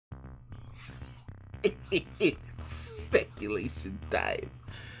Speculation time.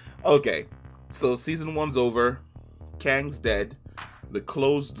 Okay, so season 1's over. Kang's dead. The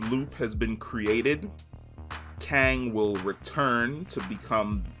closed loop has been created. Kang will return to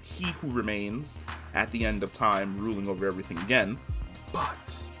become he who remains at the end of time, ruling over everything again.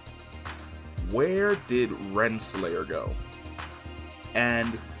 But where did Renslayer go?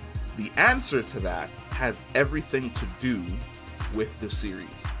 And the answer to that has everything to do with the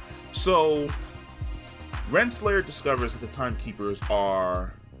series. So, Renslayer discovers that the Timekeepers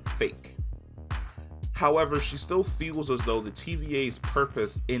are fake. However, she still feels as though the TVA's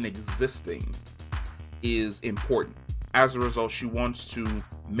purpose in existing is important. As a result, she wants to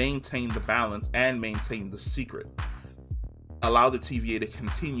maintain the balance and maintain the secret. Allow the TVA to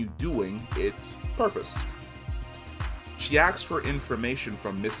continue doing its purpose. She asks for information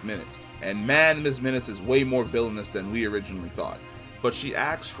from Miss Minutes, and man, Miss Minutes is way more villainous than we originally thought. But she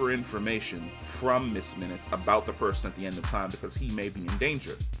asks for information from Miss Minutes about the person at the end of time because he may be in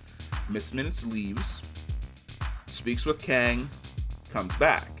danger. Miss Minutes leaves, speaks with Kang, comes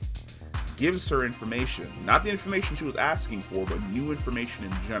back, gives her information, not the information she was asking for, but new information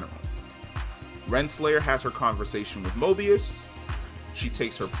in general. Renslayer has her conversation with Mobius. She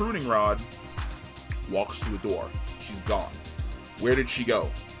takes her pruning rod, walks through the door. She's gone. Where did she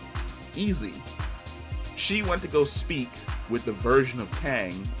go? Easy. She went to go speak with the version of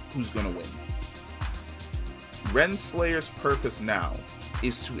Kang who's gonna win. Renslayer's purpose now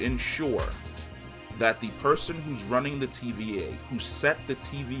is to ensure that the person who's running the TVA, who set the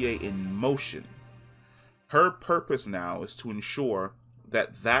TVA in motion, her purpose now is to ensure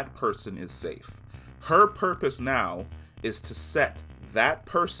that that person is safe. Her purpose now is to set that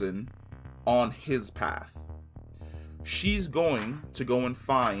person on his path. She's going to go and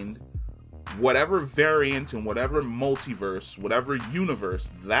find whatever variant in whatever multiverse, whatever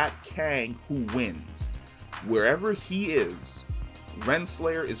universe, that Kang who wins. Wherever he is,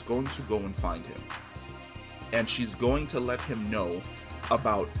 Renslayer is going to go and find him. And she's going to let him know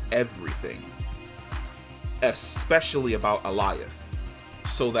about everything. Especially about Alioth.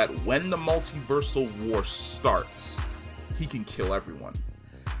 So that when the multiversal war starts, he can kill everyone.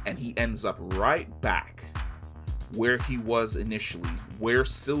 And he ends up right back where he was initially, where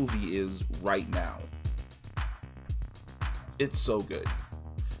Sylvie is right now. It's so good.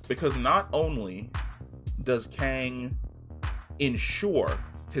 Because not only does Kang ensure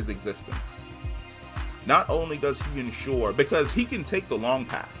his existence, not only does he ensure, because he can take the long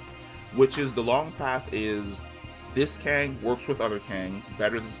path, which is the long path is this Kang works with other Kangs,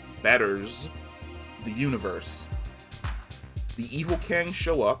 betters the universe. The evil Kangs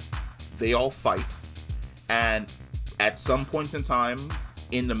show up, they all fight, and at some point in time,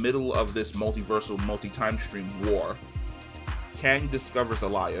 in the middle of this multiversal, multi-time stream war, Kang discovers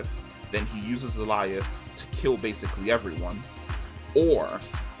Alioth, then he uses Alioth to kill basically everyone, or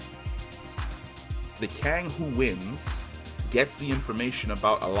the Kang who wins gets the information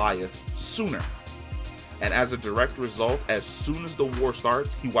about Alioth sooner. And as a direct result, as soon as the war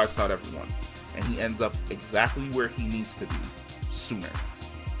starts, he wipes out everyone. And he ends up exactly where he needs to be, sooner.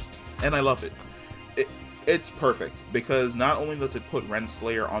 And I love it. It's perfect, because not only does it put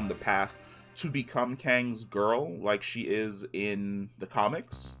Renslayer on the path to become Kang's girl, like she is in the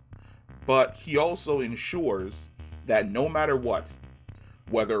comics, but he also ensures that no matter what,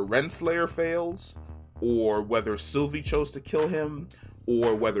 whether Renslayer fails, or whether Sylvie chose to kill him,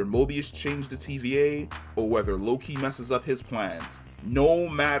 or whether Mobius changed the TVA, or whether Loki messes up his plans, no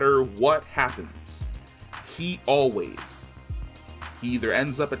matter what happens, he either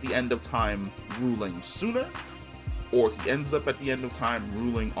ends up at the end of time ruling sooner, or he ends up at the end of time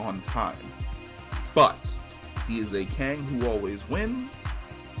ruling on time. But he is a Kang who always wins,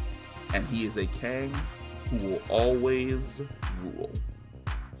 and he is a Kang who will always rule.